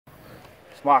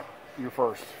Smock, you're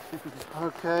first.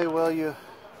 Okay, well, you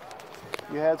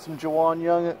had some Jawan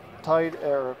Young at tight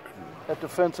at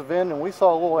defensive end, and we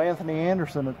saw a little Anthony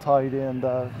Anderson at tight end.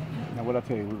 Now, what I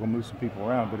tell you, we're going to move some people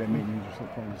around, but that may mean you're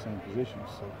playing the same positions.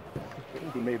 So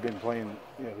he may have been playing,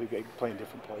 we play in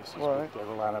different places. Right. They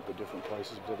line up at different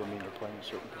places, but that doesn't mean they're playing a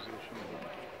certain position.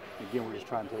 But again, we're just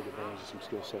trying to take advantage of some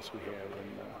skill sets we have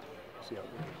and see how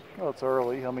it goes. Well, it's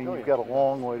early. I mean, you've got a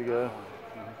long way to go.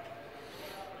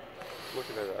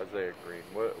 Looking at Isaiah Green,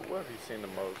 what have you seen the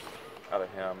most out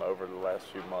of him over the last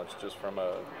few months, just from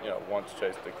a once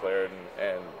Chase declared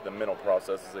and the mental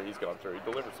processes that he's gone through? He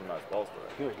delivered some nice balls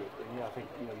today. Good. And I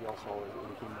think you also when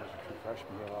he came as a true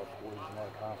freshman, he had a lot of poise and a lot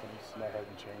of confidence, and that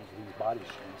hasn't changed. His body's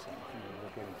changed something.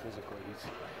 Look at him physically;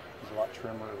 he's a lot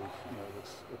trimmer.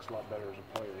 Looks a lot better as a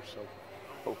player. So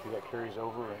hopefully that carries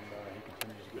over and he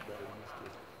continues to get better in this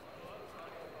kid.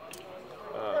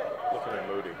 Looking at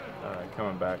Moody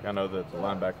coming back, I know that the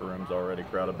linebacker room's already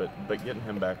crowded, but getting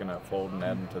him back in that fold and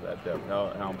adding to that depth,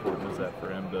 how important is that for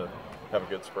him to have a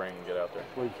good spring and get out there?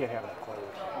 Well, you can't have enough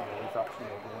players. We thought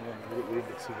going in, we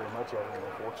didn't see very much of him,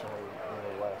 unfortunately,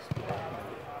 last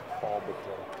fall, but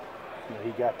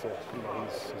he got to,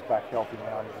 he's back healthy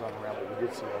now and he's running around, but we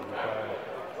did see him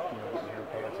getting here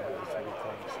pads and doing some good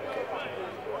things. So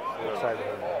we're excited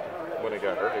about that. When he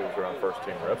got hurt, he was around first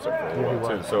team reps up for a while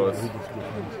too. So it's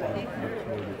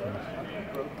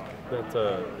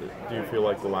do you feel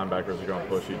like the linebackers are going to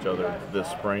push each other this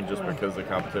spring just because of the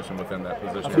competition within that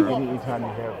position? I think anytime you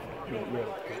have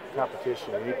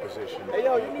competition in any position, hey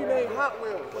yo, you need a Hot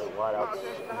Wheels, wideouts,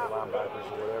 linebackers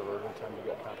or whatever. Anytime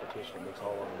you got competition, it makes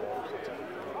all the balls.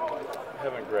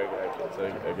 Having Greg Atkins,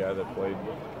 a guy that played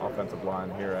offensive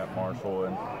line here at Marshall,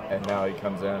 and now he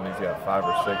comes in and he's got 5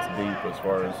 or 6 deep as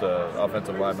far as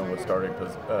offensive lineman with starting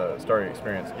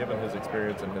experience. Given his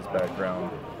experience and his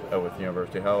background with the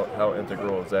university, how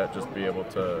integral is that just to be able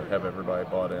to have everybody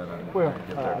bought in and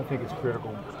get there? I think it's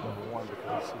critical, number one,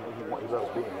 because he loves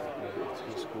being here. It's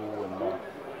his school, and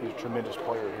he's a tremendous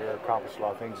player here, accomplished a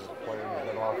lot of things as a player, and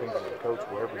done a lot of things as a coach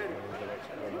wherever he's been. He's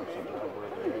been something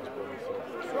wherever he's been.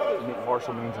 So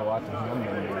Marshall means a lot to him,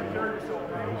 and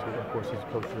of course he's a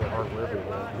coach at Harvard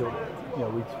everywhere.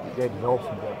 They developed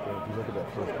some depth there. If you look at that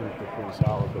first group, they're pretty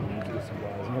solid, but we need to get some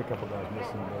guys. And a couple guys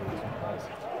missing today, some guys.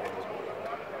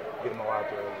 Get them all out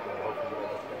there, hopefully get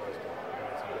enough guys to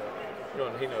get some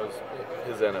depth. And he knows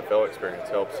his NFL experience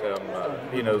helps him.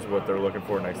 He knows what they're looking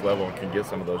for next level and can get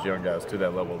some of those young guys to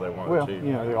that level they want to achieve.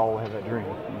 They all have that dream.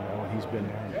 And he's been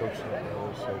there and coached that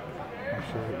level, so I'm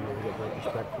sure we get great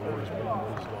respect for where he's been and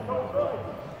where he's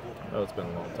going. It's been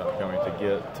a long time coming to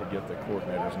get the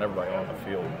coordinators and everybody on the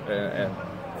field and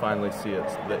finally see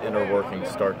the inner workings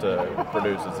start to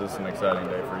produce. Is this an exciting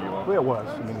day for you all? Well, it was.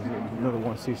 I mean, you really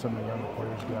want to see some of the younger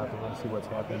players get out there and see what's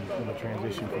happened in the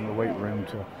transition from the weight room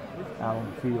to out on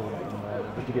the field.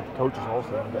 But to get the coaches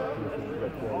also, we got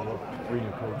 3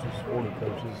 new coaches, 4 new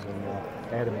coaches, and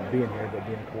Adam being here, but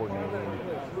being a coordinator.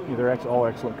 And, they're all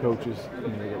excellent coaches.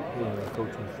 They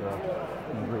coach with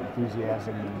great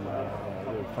enthusiasm and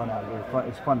really fun out there.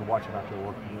 It's fun to watch them out there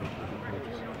working with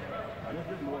coaches.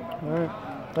 All right.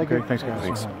 Thank you. Thanks, guys.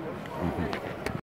 Thanks.